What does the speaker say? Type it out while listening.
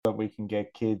we can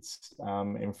get kids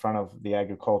in front of the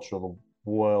agricultural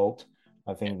world,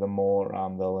 I think the more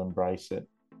they'll embrace it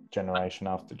generation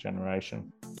after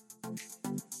generation.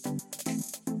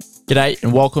 G'day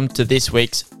and welcome to this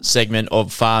week's segment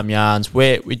of Farm Yarns,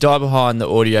 where we dive behind the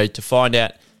audio to find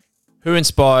out who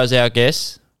inspires our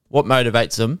guests, what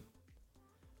motivates them,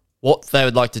 what they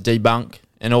would like to debunk,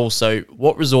 and also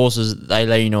what resources they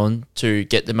lean on to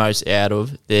get the most out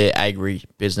of their agri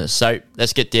business. So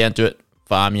let's get down to it.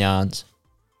 Farm Yarns.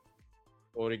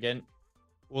 Forward again.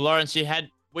 Well, Lawrence,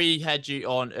 we had you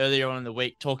on earlier on in the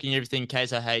week talking everything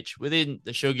Case IH within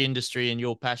the sugar industry, and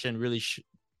your passion really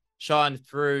shined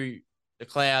through the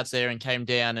clouds there and came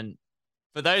down. And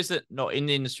for those that not in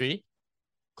the industry,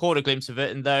 caught a glimpse of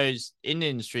it, and those in the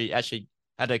industry actually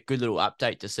had a good little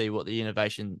update to see what the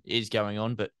innovation is going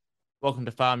on. But welcome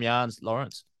to Farm Yarns,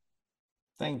 Lawrence.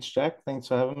 Thanks, Jack. Thanks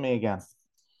for having me again.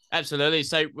 Absolutely.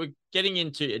 So we're getting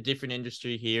into a different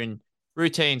industry here, and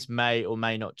routines may or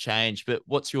may not change. But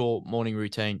what's your morning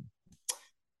routine?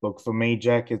 Look, for me,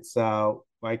 Jack, it's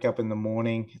wake up in the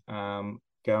morning, go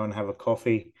and have a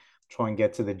coffee, try and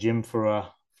get to the gym for a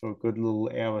good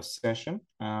little hour session.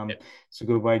 Yep. It's a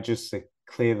good way just to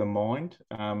clear the mind,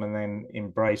 and then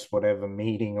embrace whatever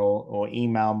meeting or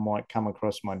email might come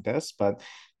across my desk. But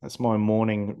that's my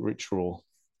morning ritual.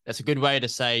 That's a good way to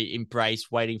say embrace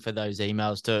waiting for those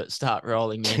emails to start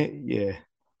rolling in. Yeah.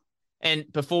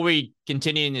 And before we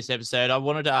continue in this episode, I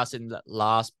wanted to ask in the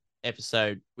last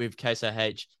episode with Case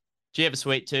IH, do you have a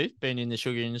sweet tooth being in the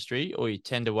sugar industry, or you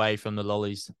tend away from the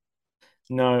lollies?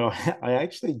 No, I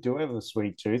actually do have a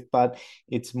sweet tooth, but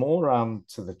it's more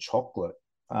to the chocolate.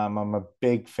 I'm a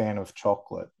big fan of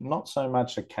chocolate, not so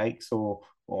much the cakes or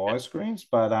ice creams,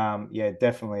 but yeah,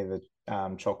 definitely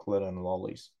the chocolate and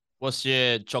lollies. What's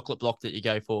your chocolate block that you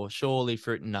go for? Surely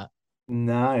fruit and nut.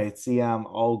 No, it's the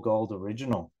old gold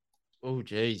original. Oh,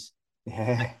 geez.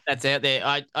 Yeah. That's out there.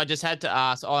 I just had to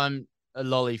ask. I'm a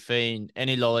lolly fiend.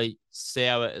 Any lolly,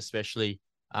 sour especially,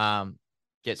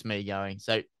 gets me going.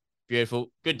 So beautiful.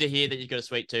 Good to hear that you've got a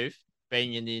sweet tooth.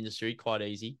 Being in the industry, quite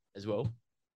easy as well.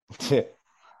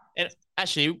 And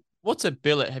actually, what's a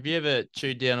billet? Have you ever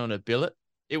chewed down on a billet?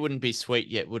 It wouldn't be sweet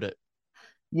yet, would it?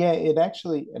 Yeah, it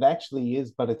actually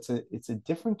is, but it's a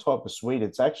different type of sweet.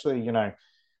 It's actually,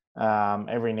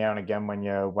 every now and again when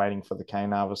you're waiting for the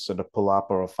cane harvester to pull up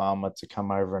or a farmer to come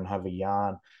over and have a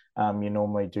yarn, you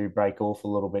normally do break off a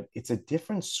little bit. It's a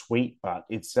different sweet, but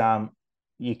it's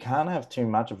you can't have too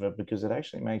much of it because it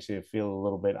actually makes you feel a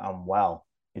little bit unwell.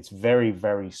 It's very,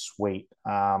 very sweet.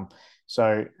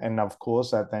 So and of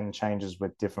course that then changes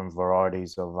with different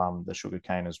varieties of the sugar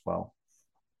cane as well.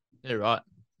 Yeah, right.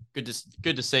 Good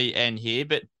to see and hear.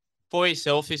 But for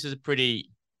yourself, this is a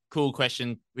pretty cool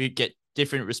question. We get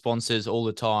different responses all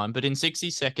the time. But in 60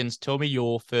 seconds, tell me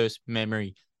your first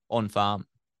memory on farm.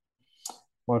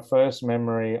 My first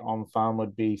memory on farm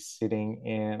would be sitting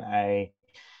in a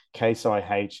Case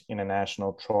IH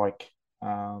International Trike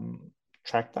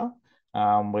tractor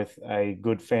with a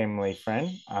good family friend,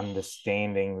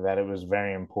 understanding that it was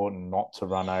very important not to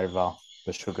run over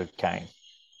the sugar cane.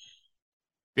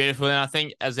 Beautiful. And I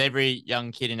think as every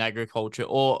young kid in agriculture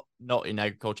or not in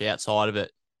agriculture outside of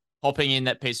it, hopping in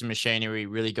that piece of machinery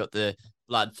really got the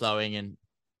blood flowing and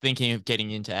thinking of getting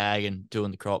into ag and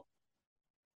doing the crop.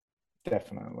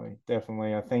 Definitely,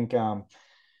 definitely. I think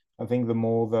the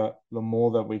more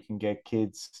that we can get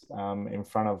kids in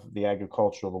front of the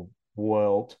agricultural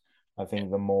world, I think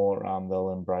the more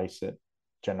they'll embrace it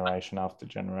generation after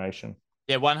generation.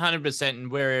 Yeah, 100%.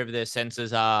 And wherever their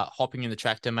senses are, hopping in the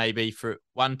tractor maybe for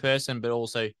one person, but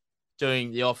also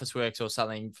doing the office works or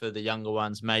something for the younger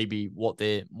ones, maybe what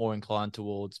they're more inclined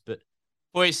towards. But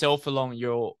for yourself, along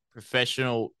your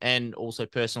professional and also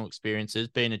personal experiences,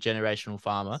 being a generational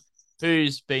farmer,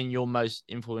 who's been your most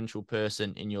influential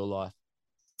person in your life?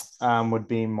 Would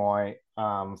be my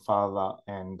father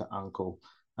and uncle.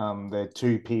 They're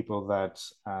two people that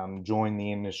joined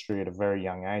the industry at a very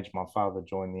young age. My father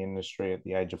joined the industry at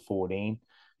the age of 14,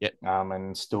 Yep.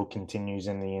 and still continues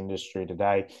in the industry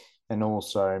today. And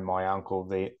also my uncle,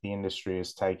 the industry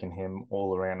has taken him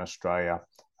all around Australia,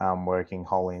 working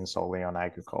wholly and solely on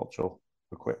agricultural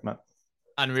equipment.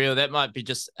 Unreal. That might be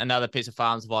just another piece of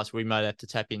farms advice we might have to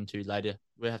tap into later.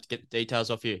 We'll have to get the details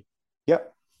off you.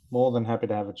 Yep, more than happy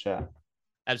to have a chat.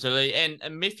 Absolutely. And a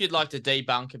myth you'd like to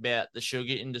debunk about the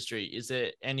sugar industry, is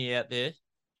there any out there?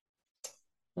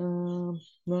 No,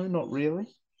 not really.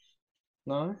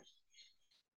 No,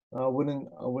 I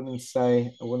wouldn't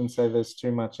say there's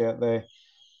too much out there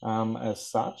as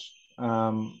such.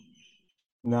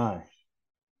 No.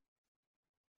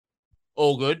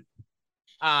 All good.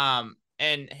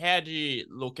 And how do you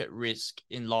look at risk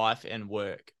in life and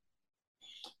work?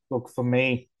 Look, for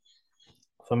me,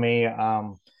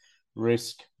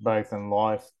 risk both in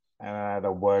life and at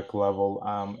a work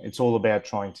level, it's all about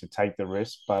trying to take the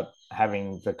risk, but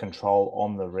having the control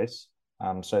on the risk.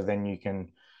 So then you can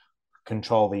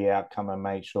control the outcome and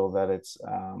make sure that it's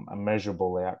a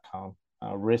measurable outcome.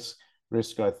 Risk,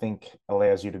 I think,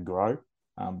 allows you to grow,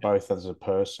 both as a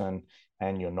person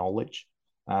and your knowledge.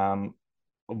 Um,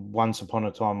 Once upon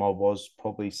a time, I was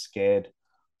probably scared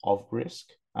of risk,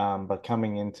 but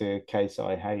coming into Case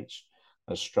IH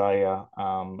Australia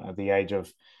at the age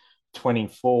of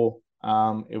 24,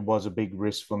 it was a big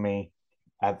risk for me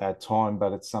at that time,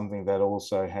 but it's something that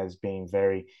also has been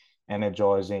very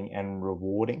energizing and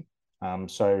rewarding.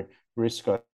 So risk,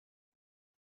 I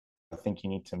think you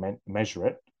need to measure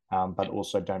it, but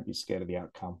also don't be scared of the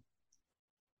outcome.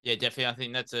 Yeah, definitely. I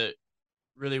think that's a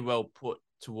really well put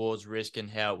towards risk and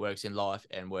how it works in life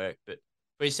and work. But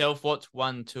for yourself, what's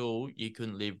one tool you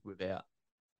couldn't live without?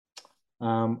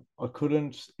 I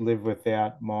couldn't live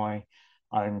without my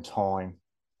own time.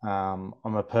 I'm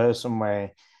a person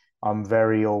where I'm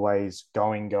very always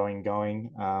going, going,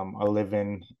 going. I live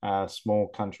in a small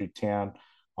country town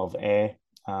of Ayr,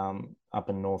 up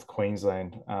in North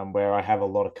Queensland, where I have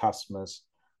a lot of customers.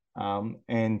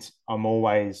 And I'm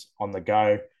always on the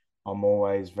go. I'm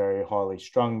always very highly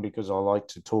strung because I like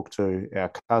to talk to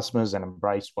our customers and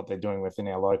embrace what they're doing within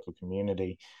our local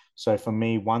community. So for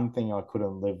me, one thing I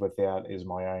couldn't live without is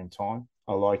my own time.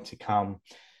 I like to come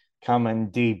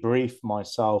and debrief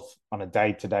myself on a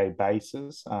day-to-day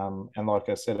basis. And like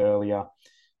I said earlier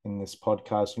in this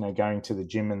podcast, going to the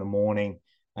gym in the morning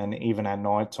and even at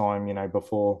night time,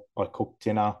 before I cook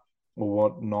dinner or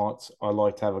whatnot, I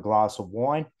like to have a glass of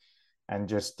wine and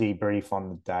just debrief on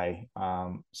the day.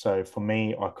 So for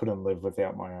me, I couldn't live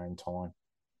without my own time.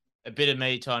 A bit of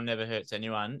me time never hurts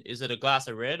anyone. Is it a glass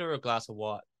of red or a glass of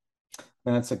white?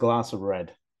 And it's a glass of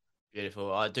red.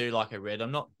 Beautiful. I do like a red.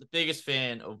 I'm not the biggest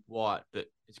fan of white, but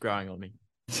it's growing on me.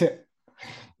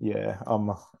 Yeah, I'm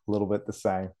a little bit the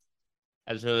same.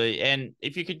 Absolutely. And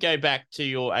if you could go back to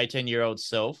your 18-year-old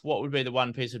self, what would be the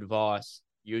one piece of advice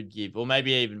you'd give, or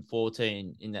maybe even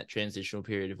 14 in that transitional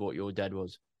period of what your dad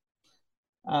was?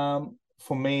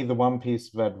 For me, the one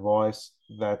piece of advice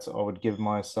that I would give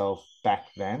myself back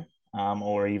then,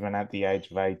 or even at the age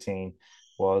of 18,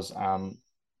 was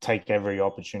take every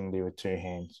opportunity with two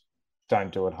hands.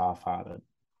 Don't do it half hearted.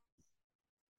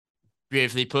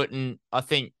 Beautifully put. And I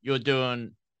think you're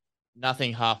doing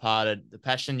nothing half-hearted. The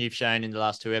passion you've shown in the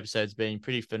last two episodes being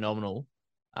pretty phenomenal,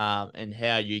 and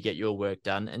how you get your work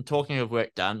done. And talking of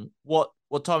work done, what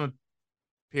time of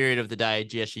period of the day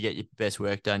do you actually get your best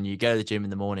work done? You go to the gym in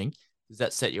the morning. Does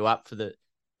that set you up for the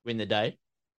win the day?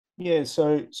 Yeah,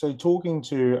 so talking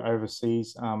to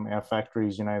overseas, our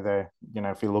factories,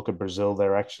 if you look at Brazil,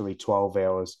 they're actually 12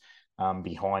 hours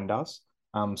behind us.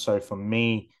 So for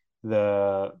me,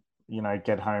 the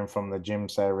get home from the gym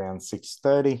say around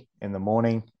 6:30 in the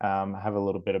morning, have a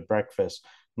little bit of breakfast.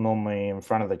 Normally in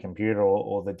front of the computer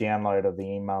or the download of the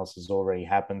emails has already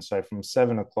happened. So from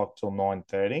 7 o'clock till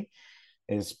 9:30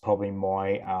 is probably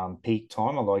my peak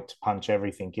time. I like to punch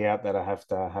everything out that I have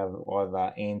to have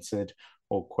either answered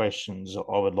or questions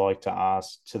I would like to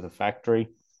ask to the factory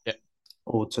Yeah.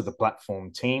 or to the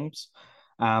platform teams.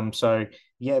 So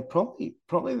yeah, probably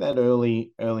that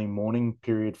early morning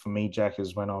period for me, Jack,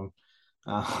 is when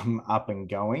I'm up and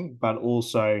going, but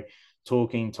also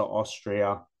talking to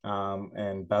Austria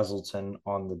and Basildon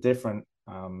on the different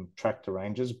tractor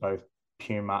ranges, both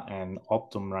Puma and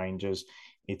Optum ranges.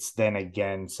 It's then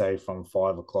again, say from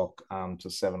 5 o'clock to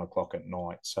 7 o'clock at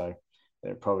night. So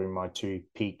they're probably my two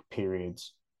peak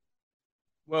periods.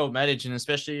 Well managed, and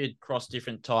especially across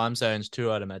different time zones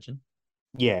too, I'd imagine.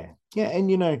 Yeah, yeah,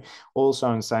 and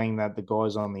also in saying that the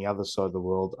guys on the other side of the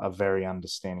world are very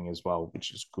understanding as well,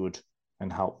 which is good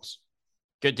and helps.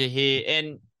 Good to hear.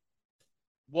 And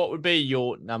what would be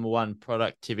your number one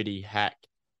productivity hack?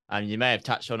 You may have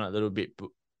touched on it a little bit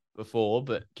before,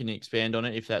 but can you expand on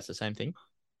it if that's the same thing?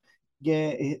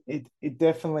 Yeah, it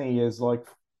definitely is. Like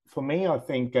for me, I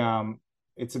think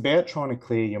it's about trying to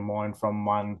clear your mind from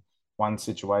one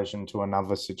situation to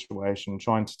another situation,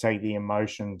 trying to take the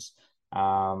emotions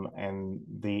and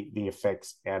the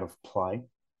effects out of play.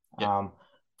 Yeah.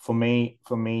 For me,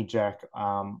 Jack,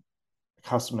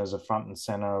 customers are front and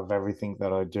center of everything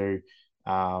that I do.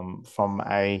 From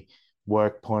a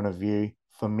work point of view,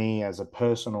 for me as a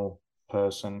personal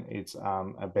person, it's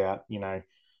about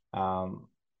um,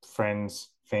 friends,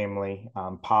 family,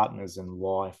 partners in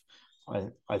life.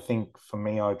 I think for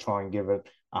me, I try and give it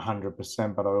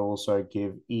 100%, but I also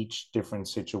give each different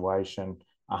situation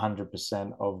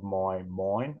 100% of my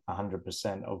mind,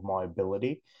 100% of my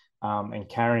ability, and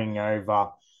carrying over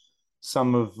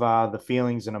some of the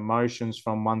feelings and emotions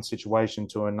from one situation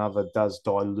to another does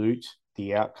dilute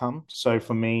the outcome. So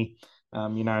for me,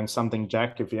 and something,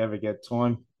 Jack, if you ever get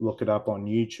time, look it up on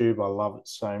YouTube. I love it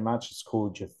so much. It's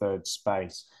called Your Third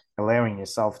Space, allowing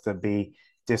yourself to be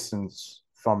distanced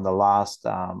from the last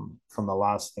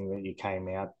thing that you came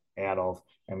out of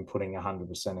and putting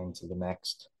 100% into the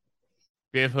next.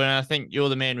 Beautiful. And I think you're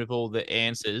the man with all the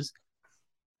answers.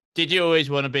 Did you always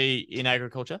want to be in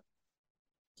agriculture?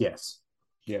 Yes.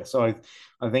 Yeah. So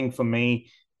I think for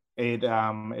me, it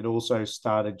also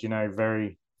started,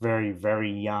 very, very,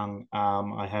 very young.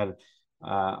 I've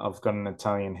got an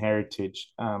Italian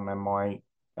heritage, and my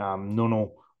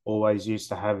nonno always used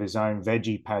to have his own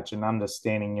veggie patch, and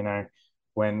understanding,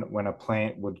 when a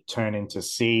plant would turn into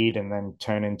seed and then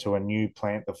turn into a new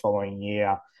plant the following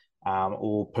year,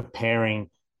 or preparing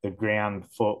the ground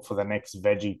for the next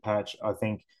veggie patch. I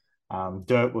think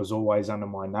dirt was always under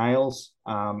my nails,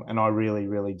 and I really,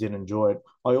 really did enjoy it.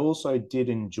 I also did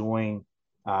enjoy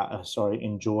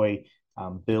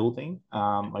building.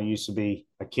 I used to be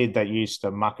a kid that used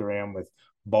to muck around with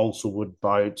balsa wood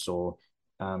boats, or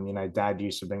Dad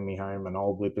used to bring me home an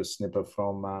old whippersnipper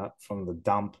from the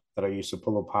dump that I used to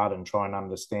pull apart and try and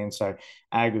understand. So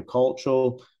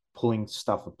agricultural, pulling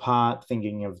stuff apart,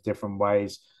 thinking of different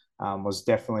ways, was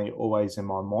definitely always in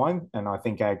my mind. And I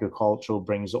think agricultural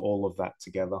brings all of that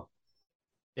together.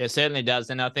 Yeah, it certainly does.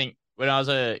 And I think when I was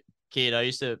a kid, I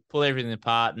used to pull everything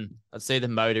apart and I'd see the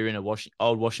motor in a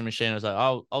old washing machine. I was like,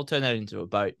 I'll turn that into a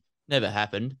boat. Never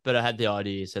happened, but I had the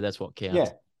idea, so that's what counts. Yeah.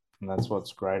 And that's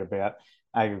what's great about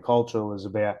agricultural, is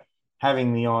about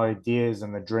having the ideas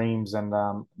and the dreams,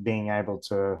 and being able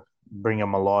to bring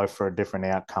them alive for a different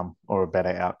outcome or a better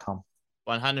outcome.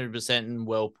 100% and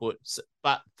well put.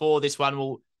 But for this one,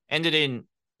 we'll end it in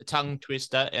a tongue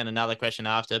twister and another question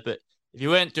after. But if you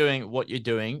weren't doing what you're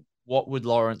doing, what would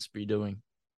Lawrence be doing?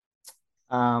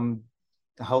 Um,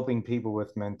 Helping people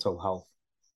with mental health.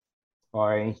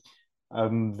 I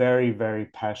am very, very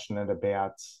passionate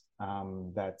about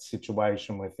that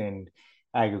situation within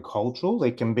agricultural.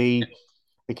 It can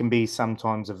be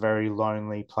sometimes a very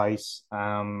lonely place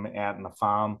out in the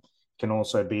farm. It can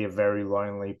also be a very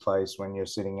lonely place when you're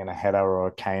sitting in a header or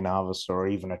a cane harvester, or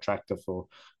even a tractor for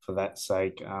that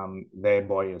sake, there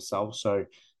by yourself. So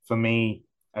for me,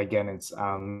 again, it's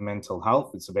mental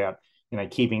health. It's about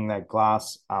keeping that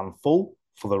glass full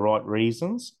for the right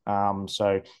reasons.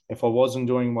 So if I wasn't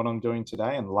doing what I'm doing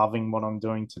today and loving what I'm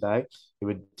doing today, it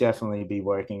would definitely be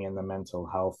working in the mental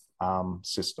health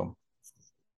system.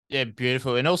 Yeah,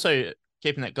 beautiful. And also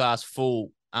keeping that glass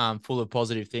full of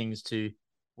positive things to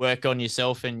work on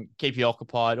yourself and keep you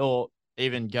occupied, or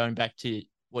even going back to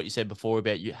what you said before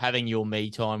about you having your me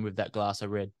time with that glass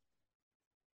of red.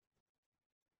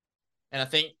 And I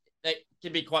think that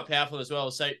can be quite powerful as well.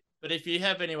 So, but if you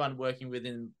have anyone working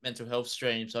within mental health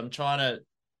streams, I'm trying to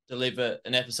deliver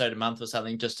an episode a month or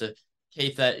something just to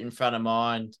keep that in front of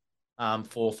mind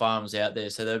for farmers out there.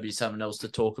 So there'll be something else to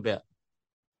talk about.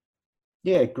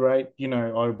 Yeah, great.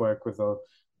 I work with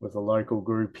a local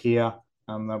group here,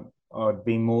 that I'd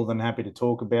be more than happy to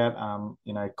talk about.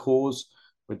 Cause,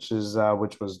 which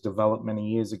was developed many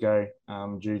years ago,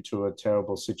 due to a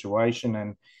terrible situation.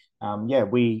 And yeah,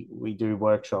 we do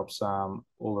workshops all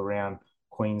around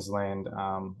Queensland,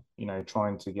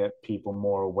 trying to get people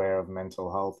more aware of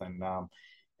mental health,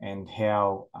 and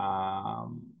how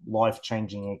life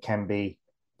changing it can be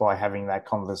by having that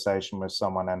conversation with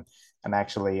someone, and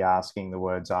actually asking the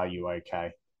words, "Are you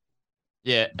okay?"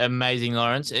 Yeah, amazing,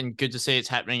 Lawrence, and good to see it's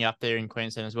happening up there in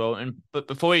Queensland as well. And but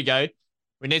before you go,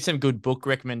 we need some good book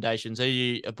recommendations. Are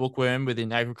you a bookworm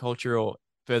within agriculture or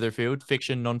further afield,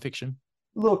 fiction, non-fiction?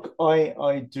 Look,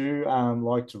 I do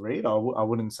like to read. I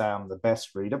wouldn't say I'm the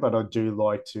best reader, but I do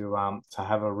like to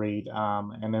have a read.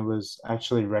 And it was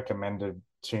actually recommended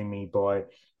to me by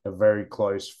a very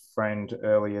close friend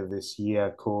earlier this year,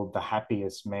 called The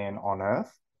Happiest Man on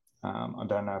Earth. I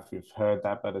don't know if you've heard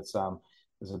that, but it's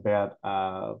about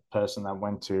a person that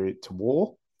went to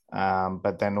war,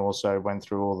 but then also went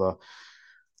through all the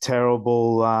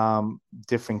terrible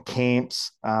different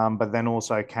camps, but then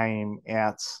also came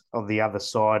out of the other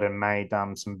side and made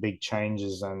some big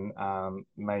changes, and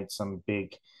made some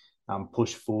big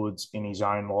push forwards in his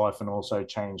own life, and also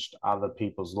changed other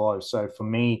people's lives. So for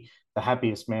me, The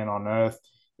Happiest Man on Earth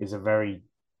is a very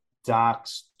dark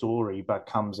story, but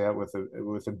comes out with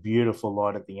a beautiful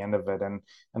light at the end of it. And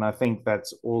I think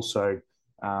that's also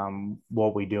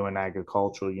what we do in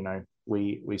agriculture.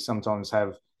 We sometimes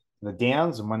have the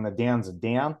downs, and when the downs are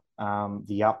down,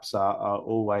 the ups are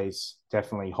always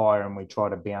definitely higher, and we try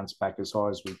to bounce back as high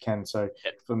as we can. So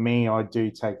for me, I do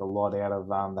take a lot out of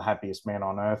The Happiest Man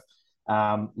on Earth.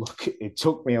 Look, it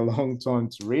took me a long time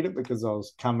to read it because I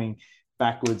was coming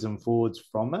backwards and forwards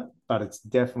from it, but it's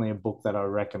definitely a book that I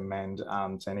recommend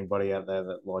to anybody out there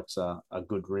that likes a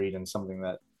good read and something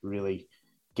that really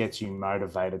gets you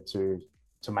motivated to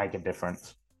make a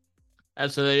difference.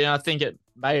 Absolutely. And I think it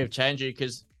may have changed you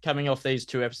because coming off these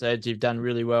 2 episodes, you've done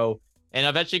really well. And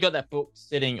I've actually got that book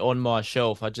sitting on my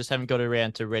shelf. I just haven't got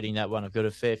around to reading that one. I've got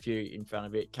a fair few in front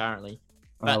of it currently.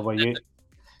 But well, you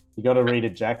got to read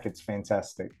it, Jack. It's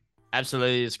fantastic.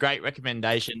 Absolutely. It's a great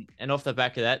recommendation. And off the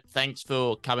back of that, thanks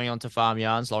for coming on to Farm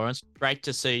Yarns, Lawrence. Great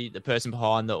to see the person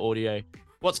behind the audio.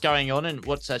 What's going on and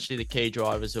what's actually the key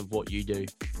drivers of what you do?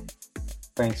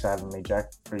 Thanks for having me,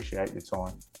 Jack. Appreciate your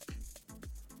time.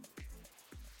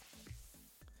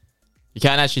 You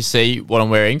can't actually see what I'm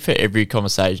wearing for every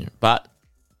conversation, but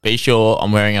be sure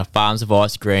I'm wearing a Farms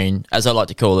Advice green, as I like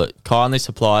to call it, kindly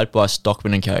supplied by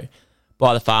Stockman & Co.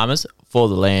 By the farmers, for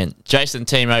the land. Jason and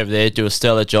team over there do a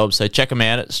stellar job, so check them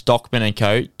out at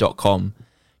stockmanandco.com.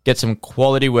 Get some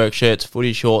quality work shirts,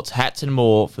 footy shorts, hats and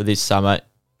more for this summer.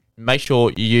 Make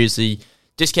sure you use the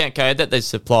discount code that they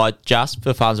supplied just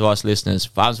for Farms Advice listeners,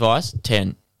 Farms Advice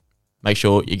 10. Make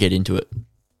sure you get into it.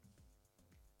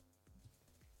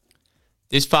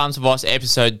 This Farms Advice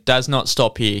episode does not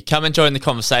stop here. Come and join the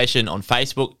conversation on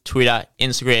Facebook, Twitter,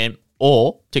 Instagram,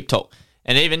 or TikTok,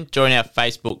 and even join our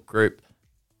Facebook group.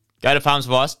 Go to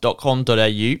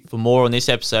farmsadvice.com.au for more on this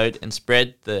episode and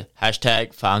spread the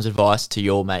hashtag FarmsAdvice to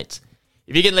your mates.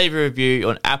 If you can leave a review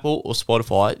on Apple or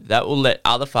Spotify, that will let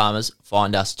other farmers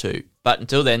find us too. But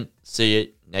until then, see you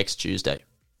next Tuesday.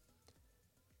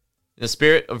 In the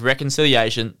spirit of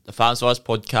reconciliation, the Farms Advice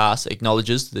podcast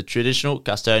acknowledges the traditional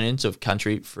custodians of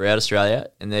country throughout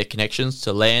Australia and their connections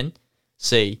to land,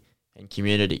 sea, and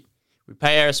community. We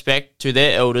pay our respect to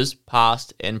their elders,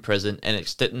 past and present, and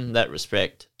extend that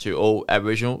respect to all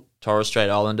Aboriginal Torres Strait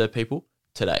Islander people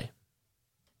today.